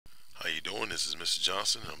you doing? This is Mr.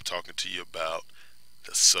 Johnson, and I'm talking to you about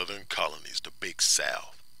the Southern Colonies, the Big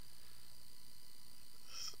South.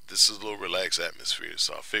 This is a little relaxed atmosphere,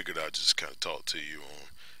 so I figured I'd just kind of talk to you on,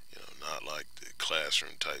 not like the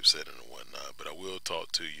classroom type setting and whatnot, but I will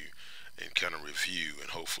talk to you and kind of review, and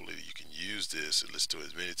hopefully you can use this and listen to it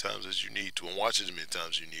as many times as you need to, and watch it as many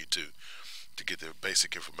times as you need to get the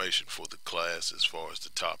basic information for the class as far as the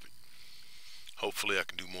topic. Hopefully, I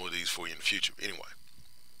can do more of these for you in the future. Anyway,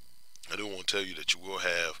 I do want to tell you that you will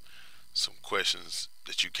have some questions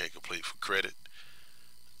that you can't complete for credit.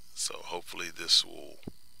 So hopefully this will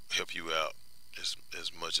help you out as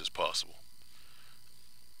much as possible.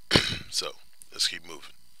 So let's keep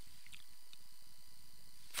moving.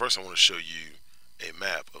 First, I want to show you a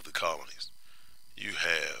map of the colonies. You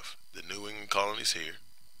have the New England colonies here.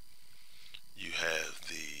 You have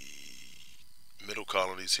the middle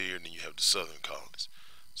colonies here, and then you have the southern colonies.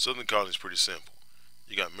 Southern colonies is pretty simple.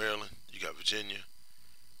 You got Maryland, you got Virginia,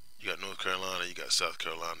 you got North Carolina, you got South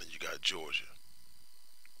Carolina, you got Georgia.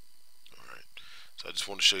 Alright. So I just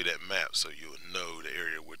want to show you that map so you'll know the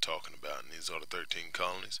area we're talking about. And these are the 13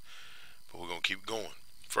 colonies. But we're going to keep going.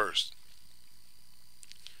 First,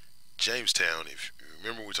 Jamestown. If you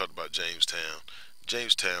remember, we talked about Jamestown.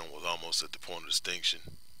 Jamestown was almost at the point of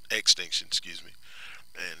extinction, excuse me.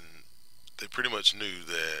 And they pretty much knew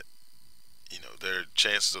that, their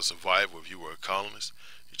chances of survival, if you were a colonist,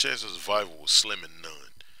 your chances of survival was slim and none.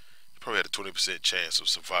 You probably had a 20% chance of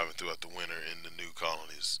surviving throughout the winter in the new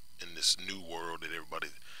colonies, in this new world that everybody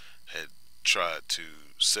had tried to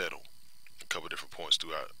settle a couple of different points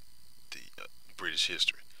throughout the British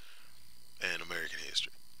history and American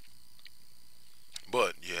history.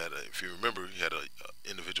 But if you remember, you had an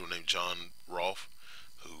individual named John Rolfe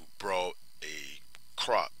who brought a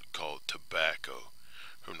crop called tobacco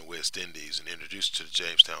from the West Indies and introduced it to the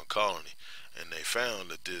Jamestown colony. And they found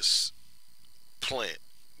that this plant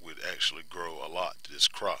would actually grow a lot, this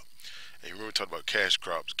crop. And you remember we talked about cash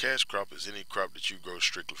crops. Cash crop is any crop that you grow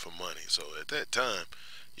strictly for money. So at that time,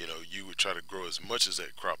 you would try to grow as much as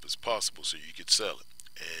that crop as possible so you could sell it.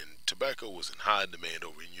 And tobacco was in high demand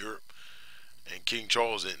over in Europe. And King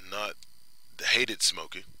Charles did not hated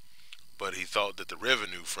smoking, but he thought that the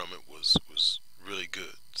revenue from it was really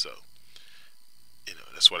good. So,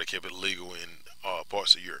 that's why they kept it legal in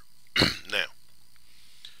parts of Europe. Now,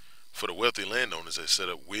 for the wealthy landowners, they set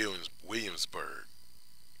up Williamsburg.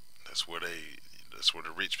 That's where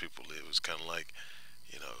the rich people live. It was kind of like,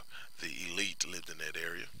 the elite lived in that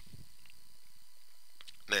area.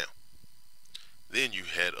 Now, then you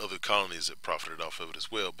had other colonies that profited off of it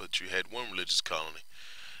as well, but you had one religious colony,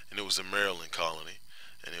 and it was the Maryland colony,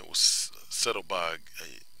 and it was settled by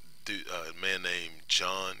a man named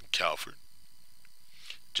John Calvert.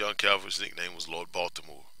 John Calvert's nickname was Lord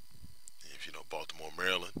Baltimore, if you know Baltimore,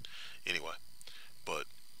 Maryland. Anyway, but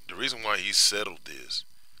the reason why he settled this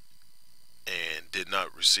and did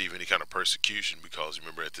not receive any kind of persecution, because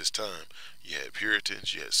remember at this time you had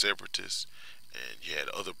Puritans, you had separatists, and you had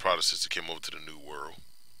other Protestants that came over to the New World,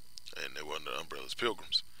 and they were under the umbrella as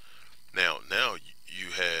pilgrims. Now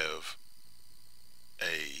you have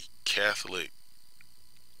a Catholic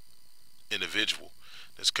individual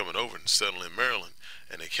that's coming over and settling in Maryland,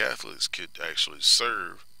 and the Catholics could actually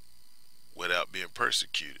serve without being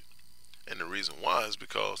persecuted. And the reason why is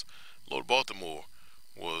because Lord Baltimore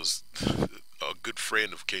was a good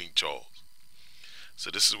friend of King Charles.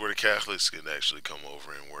 So this is where the Catholics can actually come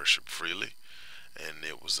over and worship freely. And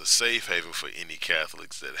it was a safe haven for any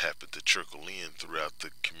Catholics that happened to trickle in throughout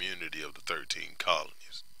the community of the 13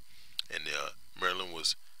 colonies. And Maryland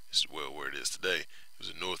was, well, where it is today. It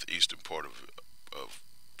was the northeastern part of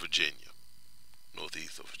Virginia,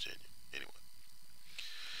 northeast of Virginia. Anyway,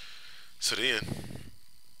 so then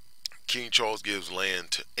King Charles gives land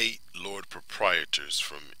to 8 Lord Proprietors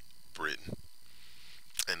from Britain,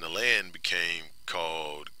 and the land became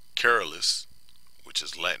called Carolus, which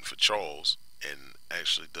is Latin for Charles, and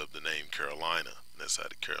actually dubbed the name Carolina. And that's how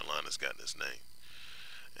the Carolinas got its name.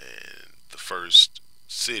 And the first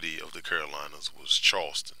city of the Carolinas was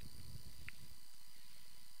Charleston.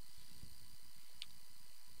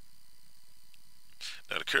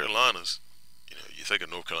 Now the Carolinas, you think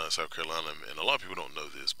of North Carolina, South Carolina, and a lot of people don't know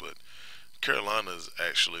this, but Carolinas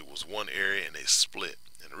actually was one area and they split.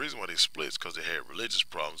 And the reason why they split is because they had religious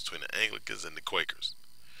problems between the Anglicans and the Quakers.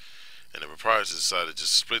 And the proprietors decided to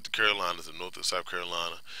just split the Carolinas to North and South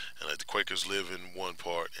Carolina and let the Quakers live in one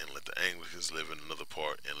part and let the Anglicans live in another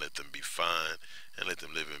part and let them be fine and let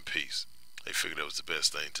them live in peace. They figured that was the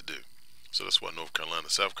best thing to do. So that's why North Carolina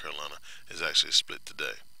and South Carolina is actually split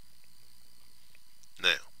today.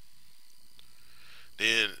 Now,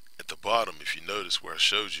 then at the bottom, if you notice where I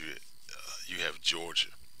showed you you have Georgia.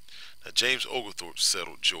 Now, James Oglethorpe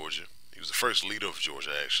settled Georgia. He was the first leader of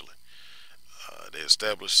Georgia, actually. They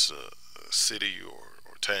established a city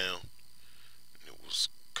or town. It was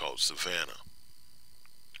called Savannah.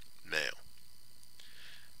 Now,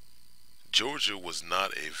 Georgia was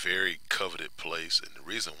not a very coveted place, and the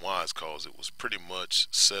reason why is because it was pretty much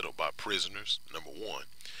settled by prisoners, number one.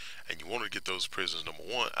 And you wanted to get those prisoners, number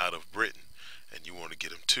one, out of Britain, and you wanted to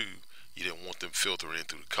get them, two, you didn't want them filtering in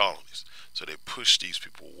through the colonies. So they pushed these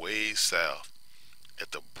people way south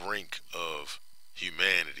at the brink of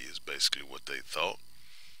humanity, is basically what they thought.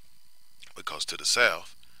 Because to the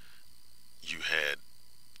south, you had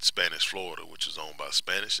Spanish Florida, which was owned by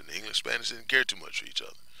Spanish, and the English Spanish didn't care too much for each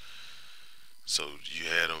other. So you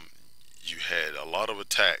had them, you had a lot of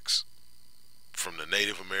attacks from the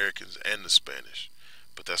Native Americans and the Spanish.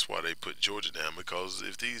 But that's why they put Georgia down, because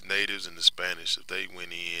if these natives and the Spanish, if they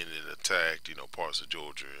went in and attacked, parts of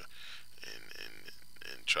Georgia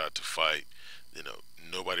and tried to fight,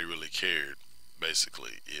 nobody really cared,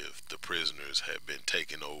 basically, if the prisoners had been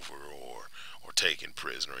taken over or taken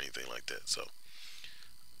prisoner or anything like that. So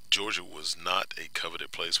Georgia was not a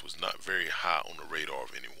coveted place, was not very high on the radar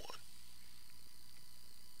of anyone.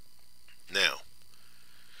 Now,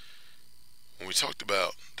 when we talked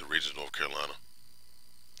about the region of North Carolina,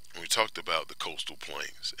 we talked about the coastal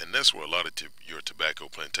plains, and that's where a lot of your tobacco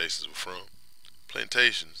plantations were from.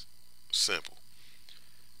 Plantations, simple.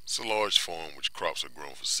 It's a large farm which crops are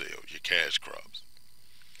grown for sale, your cash crops.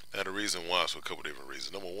 Now the reason why is for a couple different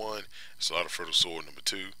reasons. Number one, it's a lot of fertile soil. Number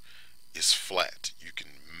two, it's flat. You can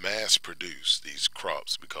mass produce these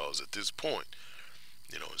crops because at this point,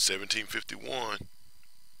 in 1751,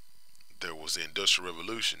 there was the Industrial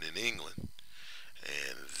Revolution in England,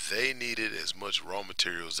 and they needed as much raw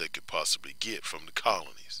materials they could possibly get from the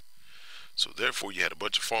colonies. So therefore, you had a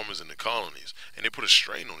bunch of farmers in the colonies, and they put a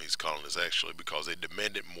strain on these colonies actually because they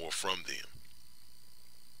demanded more from them,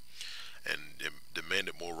 and they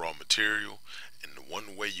demanded more raw material. And the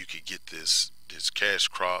one way you could get this cash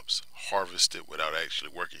crops harvested without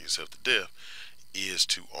actually working yourself to death is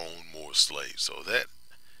to own more slaves. So that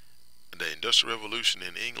the Industrial Revolution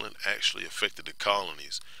in England actually affected the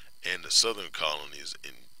colonies and the southern colonies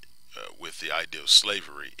with the idea of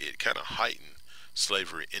slavery. It kind of heightened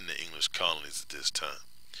slavery in the English colonies at this time.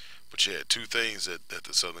 But you had two things that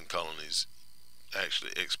the southern colonies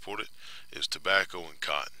actually exported, is tobacco and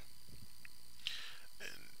cotton.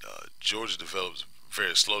 And Georgia develops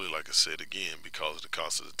very slowly, like I said again, because of the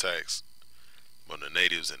constant attacks from the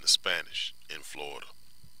natives and the Spanish in Florida.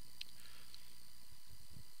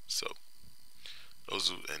 So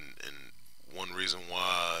those are, and one reason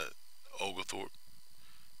why Oglethorpe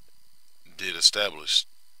did establish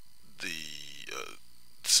the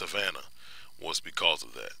Savannah was because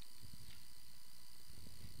of that.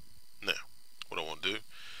 Now, what I want to do,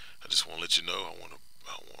 I just want to let you know, I want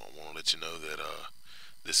to let you know that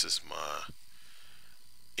this is my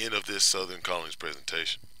end of this Southern Colonies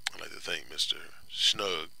presentation. I'd like to thank Mr.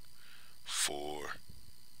 Snug for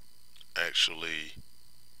actually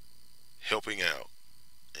helping out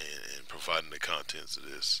and providing the contents of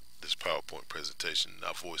this PowerPoint presentation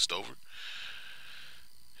I voiced over.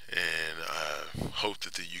 And I hope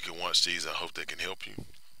that you can watch these. I hope they can help you.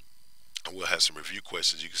 I will have some review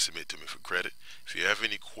questions you can submit to me for credit. If you have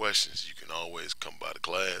any questions, you can always come by the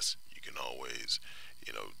class. You can always,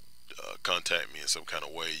 contact me in some kind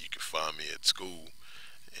of way. You can find me at school,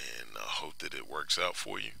 and I hope that it works out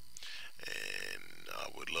for you. And I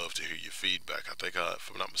would love to hear your feedback. I think,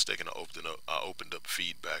 if I'm not mistaken, I opened up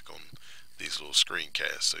feedback on these little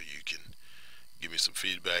screencasts, so you can give me some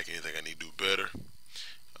feedback. Anything I need to do better.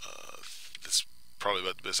 That's probably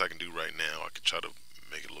about the best I can do right now. I can try to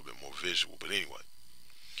make it a little bit more visual, but anyway,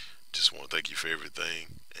 just want to thank you for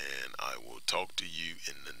everything, and I will talk to you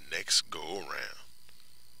in the next go around.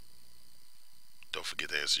 Don't forget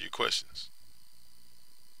to answer your questions.